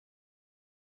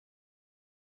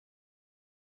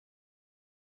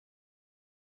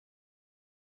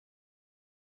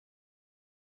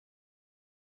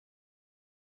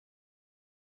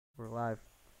We're live.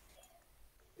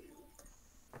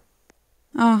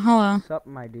 Oh, hello. Sup,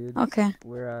 my dudes? Okay.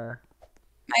 We're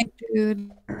My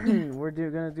dude.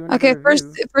 gonna do Okay, another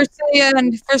review. first to the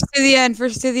end. First to the end.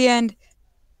 First to the end.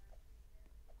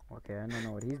 Okay, I don't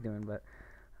know what he's doing, but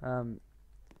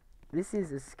this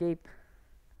is Escape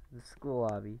the School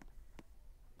Obby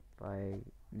by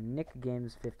Nick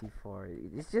Games 54.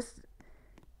 It's just,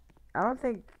 I don't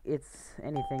think it's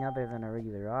anything other than a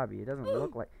regular obby. It doesn't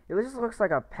look like, it just looks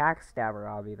like a pack stabber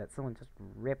obby that someone just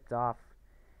ripped off.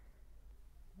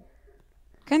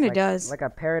 Kinda does. Like a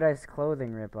Paradise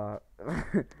Clothing ripoff.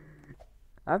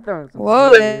 I'm throwing some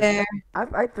Whoa serious. there.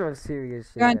 I throw serious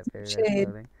shit Throwing at some Paradise shade.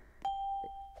 Clothing.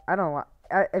 I don't like.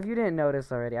 If you didn't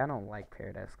notice already, I don't like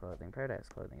Paradise Clothing. Paradise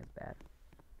Clothing is bad.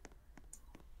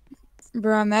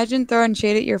 Bro, imagine throwing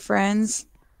shade at your friends.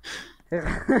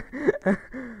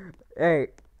 Hey,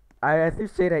 I threw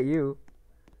shade at you.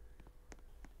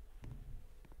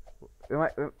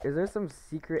 Is there some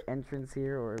secret entrance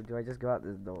here, or do I just go out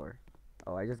this door?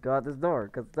 Oh, I just go out this door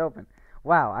because it's open.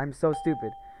 Wow, I'm so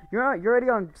stupid. You're already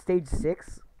on stage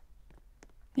 6?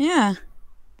 Yeah.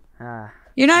 Ah.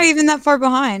 You're not even that far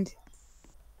behind.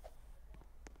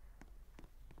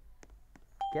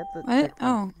 Get the What? checkpoint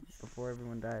Oh. before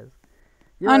everyone dies.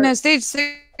 Oh no, stage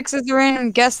 6 is the random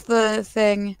guess the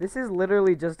thing. This is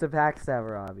literally just a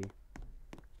backstabber obby.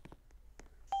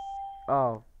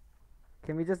 Oh.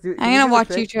 Can we just do I'm gonna watch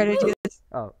you try to do this.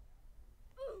 Oh.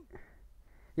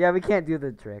 Yeah, we can't do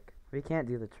the trick. We can't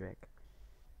do the trick.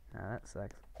 Ah, that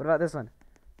sucks. What about this one?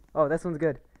 Oh, this one's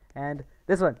good. And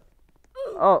this one.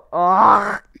 Oh.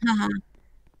 Oh.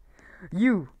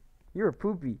 You're a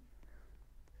poopy.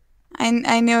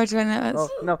 I know which one it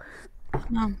was. Oh, no.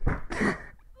 No.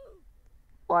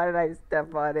 Why did I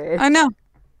step on it? Oh no.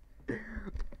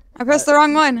 I pressed the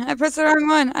wrong one. I pressed the wrong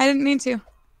one. I didn't mean to.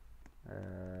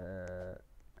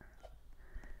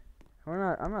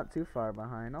 I'm not too far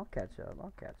behind. I'll catch up.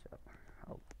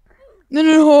 Oh. No,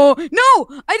 no, no!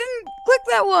 I didn't click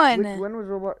that one! When was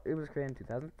Roblox? It was created in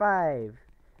 2005.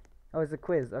 Oh, it's a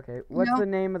quiz. Okay. What's the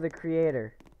name of the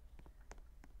creator?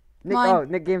 Nick. Mine. Oh,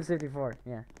 Nick Games 54.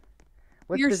 Yeah.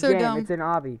 What's You're this so game? dumb. It's an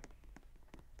obby.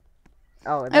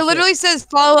 Oh, It literally says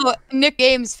follow Nick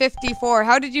Games 54.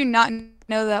 How did you not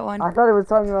know that one? I thought it was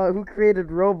talking about who created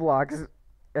Roblox,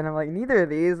 and I'm like, neither of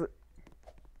these.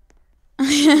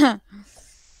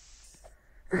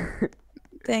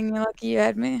 Dang, you're lucky you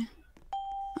had me.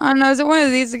 Oh no, is it one of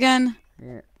these again?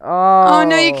 Yeah. Oh. Oh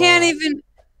no, you can't even.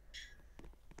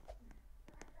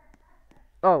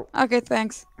 Oh. Okay,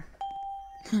 thanks.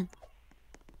 I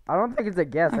don't think it's a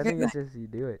guess. Okay, I think it's just you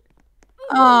do it.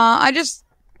 I just.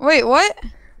 Wait, what?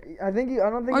 I don't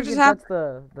think What you just can touch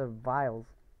the vials.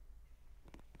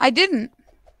 I didn't.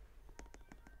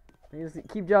 You just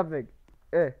keep jumping.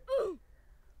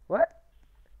 What?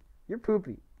 You're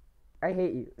poopy. I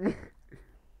hate you.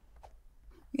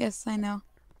 Yes, I know.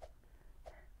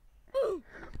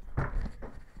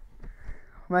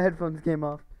 My headphones came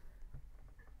off.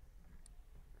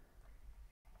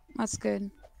 That's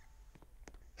good.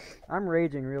 I'm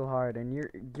raging real hard, and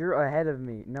you're ahead of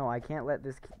me. No, I can't let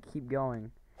this keep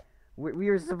going. We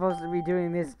were supposed to be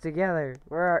doing this together.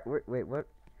 Wait, what?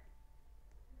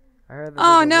 I heard that.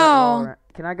 Oh no!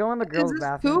 Can I go in the girls'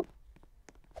 bathroom? Poop?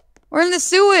 We're in the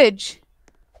sewage.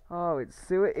 Oh, it's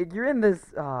sewage. You're in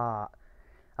this. No.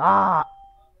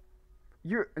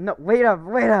 Wait up.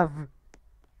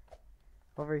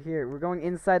 Over here. We're going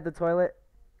inside the toilet.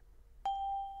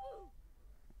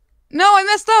 No, I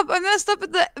messed up. I messed up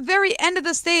at the very end of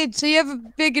the stage, so you have a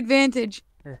big advantage.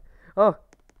 Oh,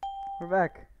 we're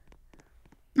back.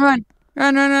 Run.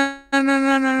 Run.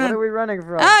 What are we running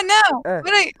from? Oh no! Where'd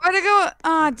I go?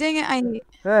 Ah, oh, dang it!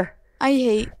 I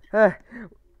hate.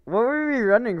 What were we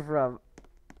running from?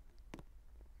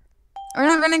 We're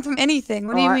not running from anything.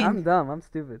 What do you mean? I'm dumb. I'm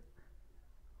stupid.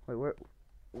 Wait, we're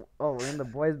in the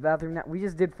boys' bathroom now. We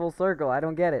just did full circle. I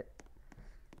don't get it.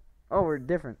 Oh, we're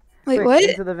different. Wait, Quick, what?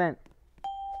 Into the vent.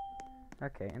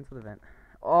 Okay, into the vent.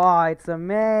 Oh, it's a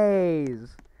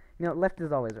maze. You know, left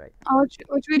is always right. Oh,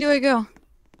 which way do I go?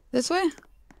 This way?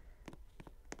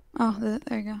 Oh,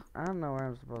 there you go. I don't know where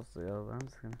I'm supposed to go, but I'm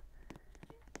just gonna.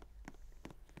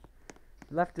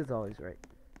 Left is always right.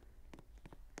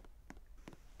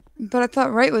 But I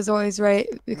thought right was always right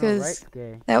because right's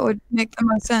gay. That would make the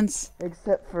most sense.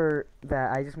 Except for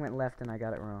that, I just went left and I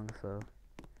got it wrong, so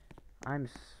I'm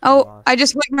so lost. I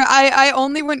just went. I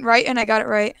only went right and I got it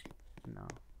right. No.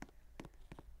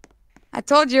 I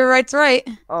told you right's right.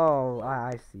 Oh,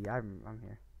 I see. I'm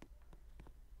here.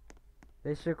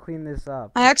 They should clean this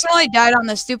up. I accidentally died on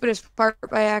the stupidest part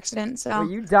by accident. So.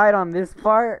 Wait, you died on this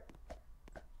part?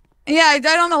 Yeah, I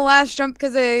died on the last jump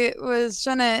because I was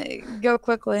trying to go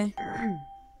quickly.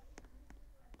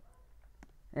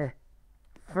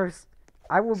 First,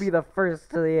 I will be the first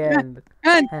to the end.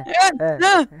 Run, run,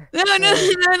 no, no, no,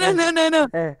 no, no, no, no, no.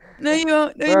 No, you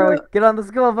won't. No, you Where are we? won't. Get on the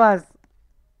school bus.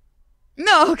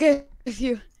 No, okay.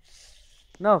 You.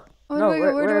 No, Where do no, I go?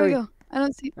 Where where do are I we? go? I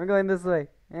don't see. I'm going this way.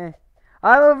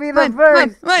 I will be the Come on,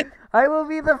 first. come on. I will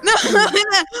be the No, first.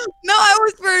 no, I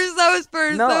was first. I was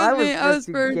first. No, That I was was me. I was first,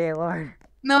 you first. gay lord.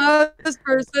 No, I was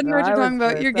first. I No, know what I you're was talking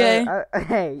about. You're first. gay.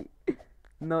 Hey,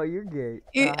 no, you're gay.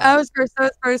 I was first. I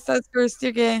was first. I was first.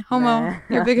 You're gay. Homo. Nah.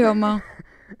 You're a big homo.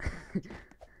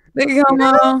 Big Hello,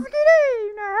 homo. Skitty.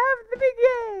 I have the big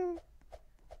gay.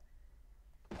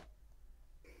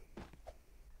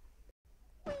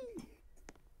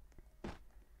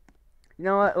 You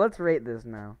know what? Let's rate this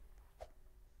now.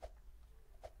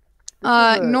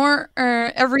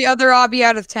 Every other obby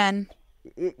out of 10.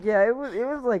 Yeah, it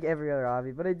was like every other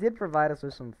hobby, but it did provide us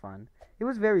with some fun. It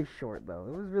was very short though.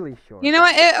 It was really short. You know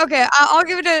what? Okay, I'll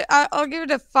give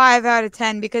it a 5 out of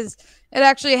 10 because it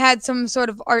actually had some sort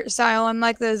of art style,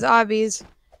 unlike those obbies,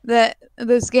 the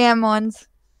scam ones.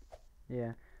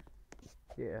 Yeah,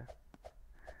 yeah.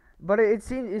 But it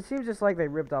seems just like they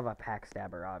ripped off a pack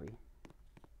stabber hobby,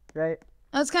 right?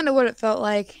 That's kind of what it felt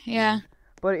like. Yeah,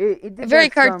 But it did very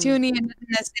have some, cartoony and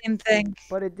the same thing.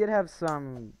 but it did have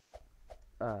some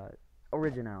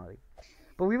originality.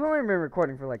 But we've only been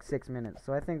recording for like 6 minutes,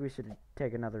 so I think we should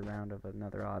take another round of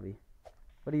another hobby.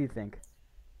 What do you think?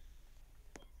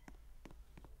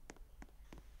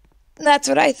 That's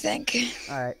what I think.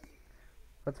 Alright.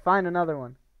 Let's find another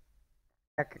one.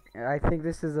 I think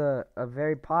this is a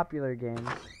very popular game.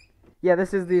 Yeah,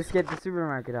 this is the Escape the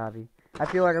Supermarket hobby. I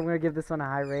feel like I'm going to give this one a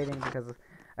high rating because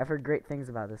I've heard great things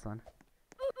about this one.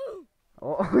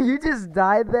 Oh, you just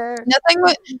died there?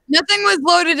 Nothing was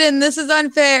loaded in. This is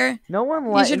unfair. No one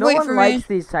likes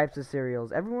these types of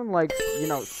cereals. Everyone likes,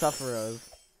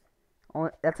 Sufferos.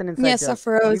 That's an inside joke.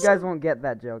 Sufferos. You guys won't get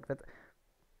that joke.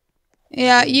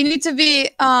 Yeah, you need to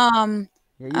be a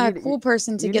cool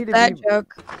person to get that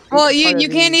joke. Well, you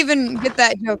can't even get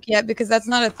that joke yet because that's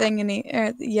not a thing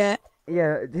yet.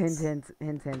 Yeah, hint, hint,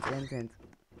 hint, hint, hint, hint.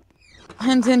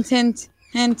 Hint, hint, hint,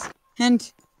 hint,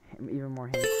 hint. Even more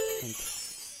hint, hint.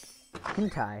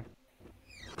 Hentai.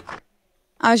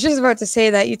 I was just about to say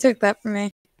that. You took that from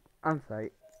me. I'm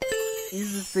sorry.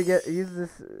 Use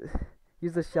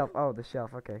the shelf. Oh, the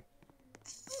shelf. Okay.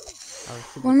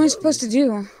 What am I supposed to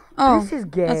do? Oh, this is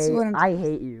gay. I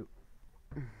hate you.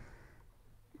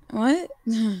 What?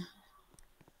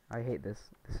 I hate this.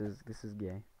 This is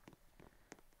gay.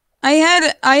 I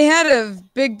had a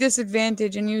big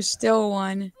disadvantage and you still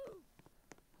won.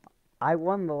 I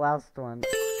won the last one,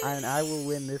 and I will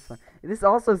win this one. This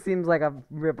also seems like a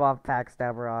rip-off pack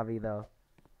stabber hobby, though.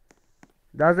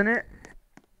 Doesn't it?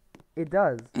 It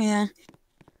does. Yeah.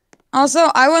 Also,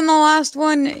 I won the last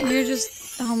one. You're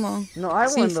just homo. No, I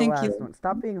won the last one.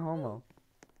 Stop being homo.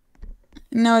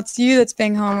 No, it's you that's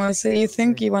being homo, so you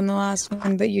think you won the last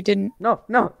one, but you didn't. No.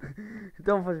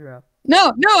 Don't push me out.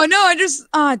 No, I just...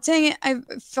 dang it. I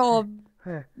fell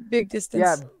a big distance.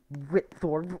 Yeah,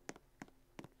 Whitthorpe.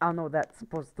 I don't know what that's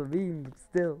supposed to mean, but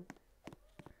still.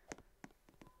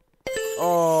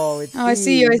 Oh, it's I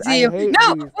see you. No, these.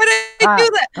 why did I do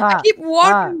that? I keep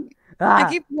walking. I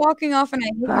keep walking off and I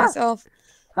hate myself.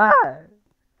 I'm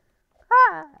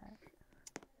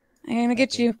gonna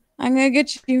get you. I'm gonna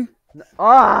get you.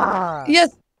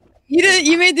 Yes.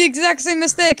 You made the exact same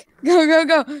mistake.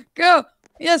 Go.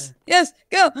 Yes,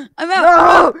 go. I'm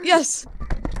out. No! Yes.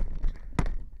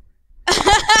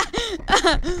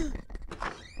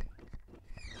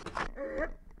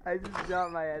 I just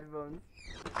dropped my headphones.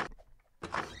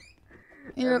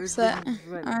 You're upset,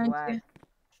 aren't you?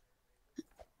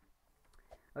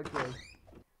 Okay.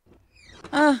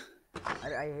 I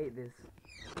hate this.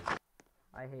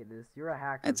 I hate this. You're a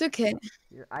hacker. It's okay.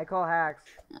 I call hacks.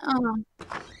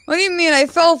 What do you mean? I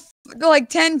fell like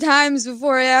 10 times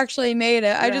before I actually made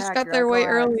it. I just got there way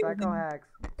early. I call hacks.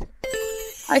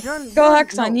 I call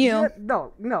hacks on you.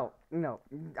 No.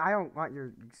 I don't want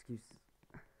your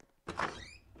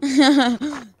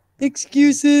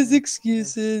excuses.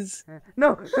 Excuses.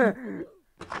 No.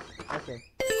 Okay.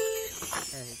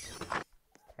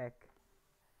 Heck.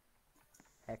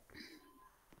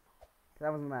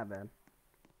 That wasn't that bad.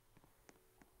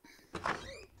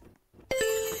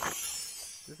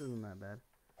 This isn't that bad.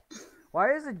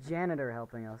 Why is a janitor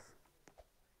helping us?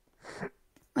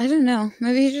 I don't know.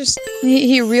 Maybe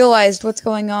he realized what's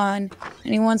going on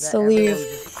and he wants to leave.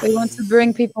 But he wants to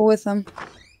bring people with him.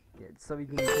 Yeah, so he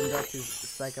can conduct his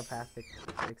psychopathic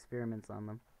experiments on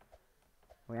them.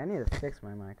 Wait, I need to fix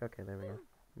my mic. Okay, there we go.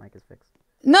 Mic is fixed.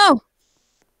 No!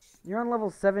 You're on level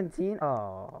 17?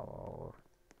 Oh.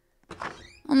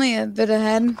 Only a bit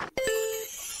ahead.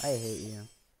 I hate you.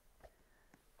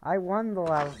 I won the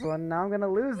last one. Now I'm gonna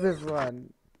lose this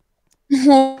one.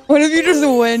 What if you just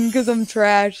win because I'm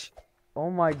trash?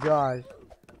 Oh my gosh.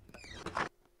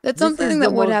 That's something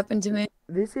that would happen to me.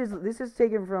 This is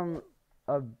taken from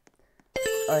a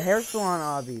hair salon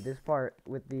obby. This part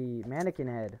with the mannequin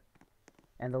head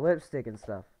and the lipstick and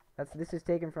stuff. This is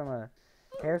taken from a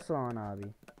hair salon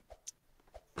obby.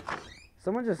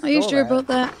 Someone just stole that. Are you sure about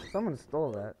that? Someone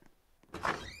stole that.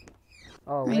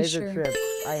 Oh, Are you laser sure? trips.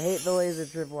 I hate the laser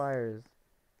trip wires.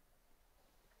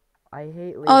 I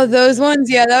hate laser Oh, those trips.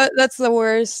 ones? Yeah, that's the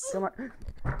worst. Come on.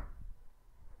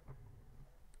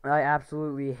 I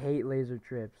absolutely hate laser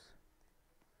trips.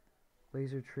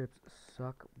 Laser trips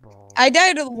suck balls. I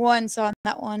died once on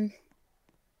that one.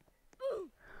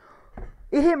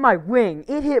 It hit my wing.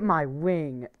 It hit my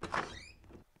wing.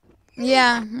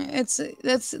 Yeah,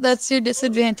 that's your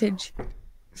disadvantage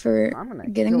for I'm gonna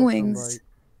getting kill wings. Somebody.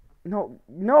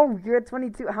 No, you're at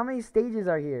 22. How many stages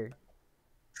are here?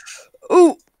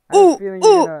 Ooh, I have a ooh, feeling ooh,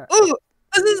 you're gonna... ooh.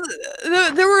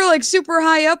 There were like super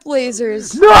high up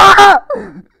lasers. No!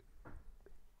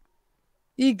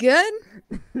 You good?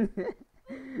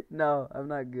 No, I'm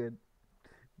not good.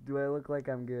 Do I look like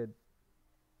I'm good?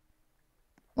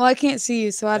 Well, I can't see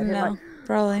you, so I don't know.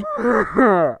 Probably.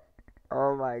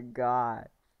 Oh my god.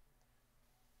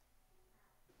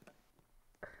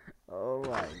 Oh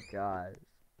my god.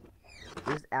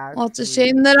 Well, it's a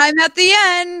shame that I'm at the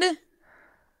end.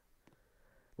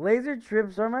 Laser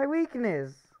trips are my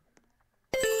weakness.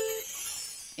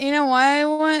 You know why I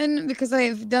won? Because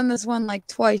I've done this one like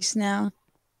twice now.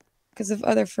 Because of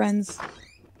other friends.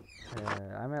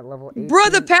 I'm at level 18. Bro,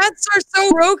 the paths are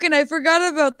so broken. I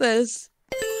forgot about this.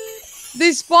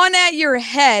 They spawn at your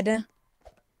head.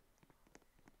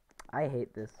 I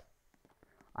hate this.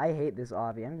 I hate this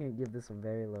obby. I'm going to give this a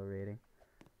very low rating.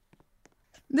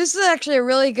 This is actually a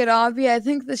really good obby. I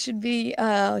think this should be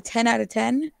 10 out of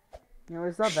 10. No,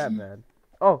 it's not that bad.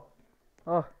 Oh,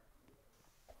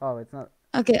 it's not.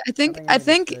 Okay, I think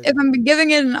if I'm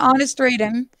giving it an honest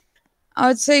rating, I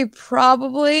would say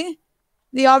probably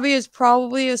the obby is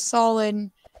probably a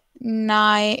solid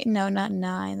 9. No, not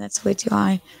 9. That's way too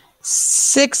high.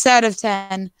 6 out of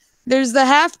 10. There's the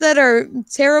half that are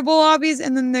terrible obbies,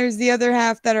 and then there's the other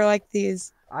half that are like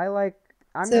these. I'm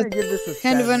gonna give this a 7.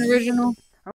 Kind of unoriginal.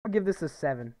 I'm gonna give this a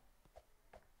 7.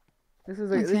 This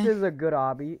is a good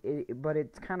obby, but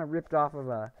it's kind of ripped off of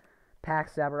a pack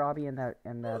stabber obby and the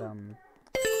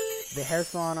hair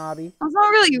salon obby. It's not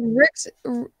really ripped.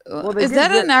 Well, is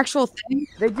that an actual thing?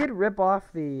 They did rip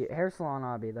off the hair salon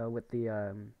obby though with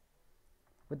the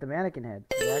mannequin head.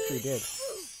 They actually did.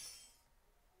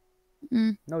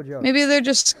 No joke. Maybe they're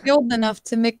just skilled enough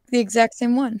to make the exact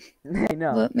same one. I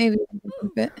know. But maybe a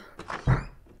bit.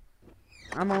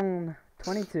 I'm on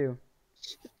 22.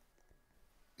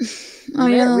 Oh,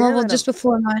 you're on the level just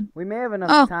before mine. We may have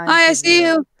enough time. Oh, hi, I see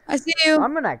you. I see you.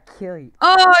 I'm gonna kill you.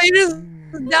 Oh, you just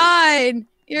died.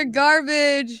 You're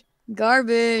garbage.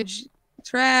 Garbage.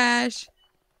 Trash.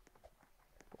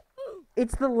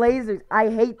 It's the lasers. I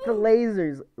hate the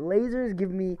lasers. Lasers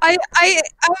give me... I'm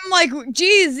like,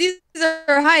 geez, these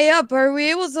are high up. Are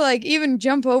we able to, like, even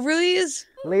jump over these?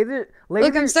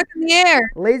 Look, I'm stuck in the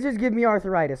air. Lasers give me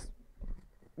arthritis.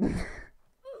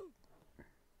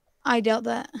 I doubt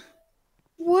that.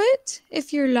 What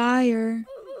if you're a liar?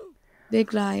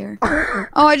 Big liar.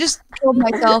 Oh, I just killed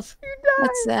myself.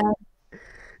 That's sad.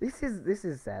 This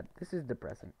is sad. This is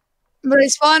depressing. But I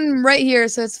spawned right here,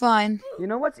 so it's fine. You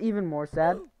know what's even more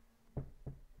sad?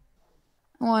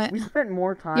 What? We spent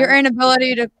more time... Your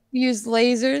inability to use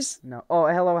lasers? No. Oh,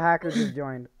 hello, hacker just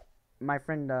joined. My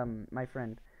other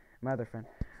friend.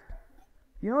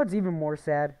 You know what's even more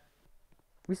sad?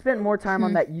 We spent more time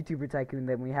on that YouTuber tycoon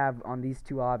than we have on these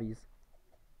two obbies.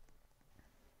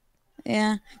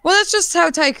 Yeah. Well, that's just how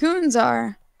tycoons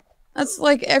are. That's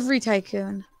like every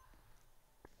tycoon.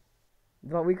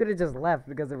 But we could have just left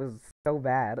because it was so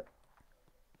bad.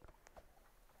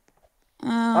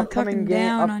 Upcoming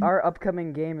game. Our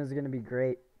upcoming game is gonna be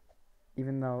great.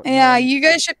 Even though... Yeah, you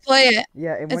guys should play it.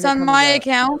 Yeah, it's on my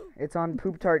account. It's on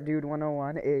Poop Tart Dude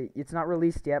 101. It's not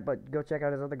released yet, but go check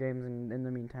out his other games in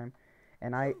the meantime.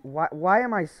 And why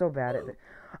am I so bad at it?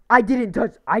 I didn't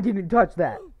touch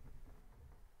that.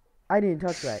 I didn't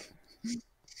touch that.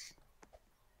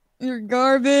 You're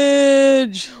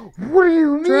garbage. What do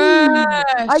you mean?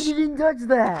 Trash. I didn't touch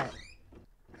that.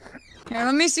 Here,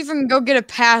 let me see if I can go get a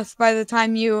path by the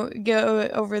time you go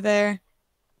over there.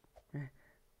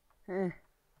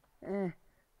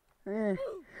 No!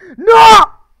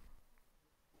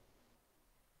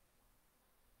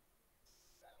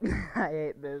 I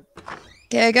hate this.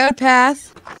 Okay, I got a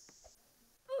path.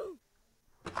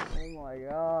 Oh my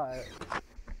god.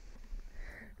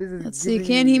 This is Let's see, giving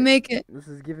can me he make it? This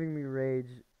is giving me rage.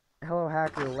 Hello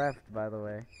hacker left, by the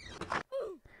way.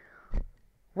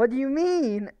 What do you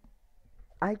mean?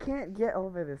 I can't get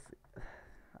over this.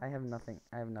 I have nothing.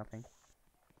 I have nothing.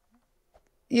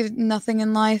 You have nothing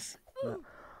in life. No.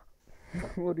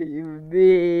 What do you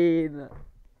mean?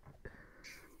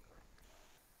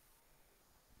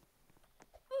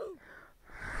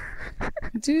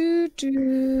 Do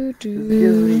do do. This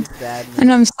gives me sadness.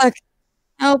 And I'm stuck.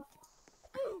 Help.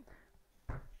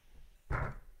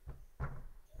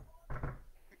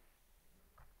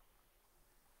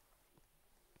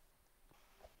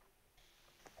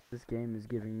 This game is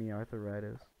giving me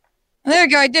arthritis. There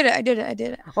we go. I did it. I did it. I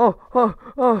did it. Oh.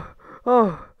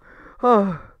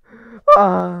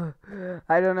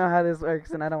 I don't know how this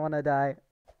works, and I don't want to die.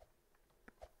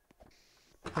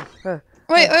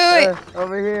 Wait.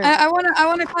 Over here. I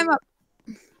wanna climb up.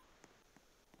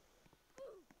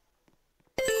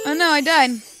 Oh no, I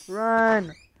died.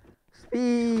 Run.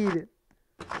 Speed.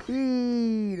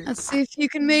 Speed. Let's see if you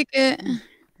can make it.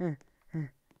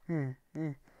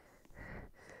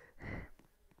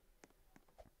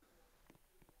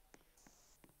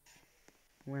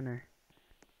 Winner.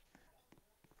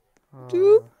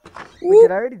 Doop. Wait,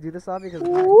 did I already do this all? Because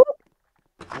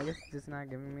I guess it's just not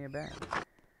giving me a badge.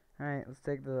 Alright, let's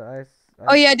take the ice.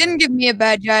 Oh yeah, it didn't give me a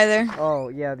badge either. Oh,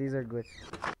 yeah, these are glitched.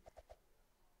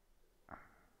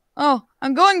 Oh,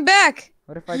 I'm going back.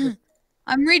 What if I just...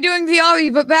 I'm redoing the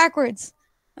obby, but backwards.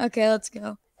 Okay, let's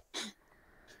go.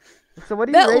 So what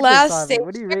do you rate That this last obby? stage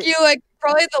What do you took rate? you like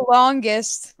probably the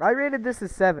longest. I rated this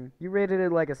as 7. You rated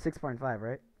it like a 6.5,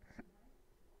 right?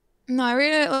 No, I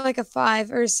rated it like a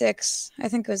 5 or a 6. I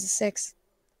think it was a 6.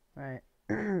 Alright.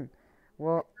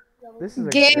 Well, this is a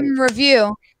Game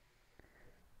review.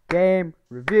 Game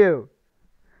review.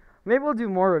 Maybe we'll do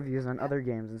more reviews on other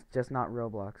games. It's just not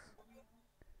Roblox.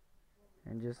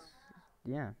 And just,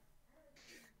 yeah.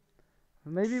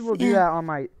 Maybe we'll do that on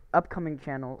my upcoming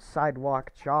channel,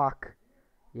 Sidewalk Chalk.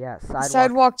 Yeah,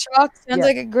 Sidewalk Chalk sounds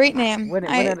like a great name.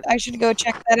 I should go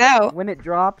check that out. When it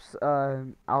drops,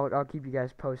 I'll keep you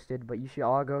guys posted. But you should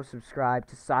all go subscribe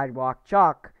to Sidewalk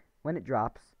Chalk when it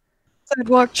drops.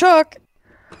 Sidewalk Chalk.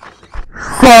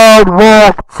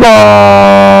 Sidewalk Chalk.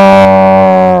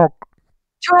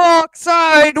 Chalk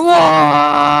Sidewalk.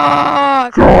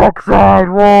 Chalk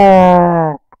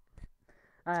Sidewalk.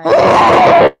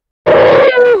 Alright.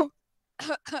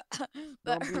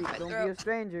 Don't be a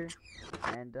stranger,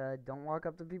 and don't walk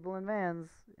up to people in vans,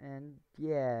 and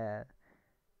yeah,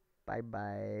 bye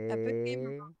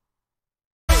bye.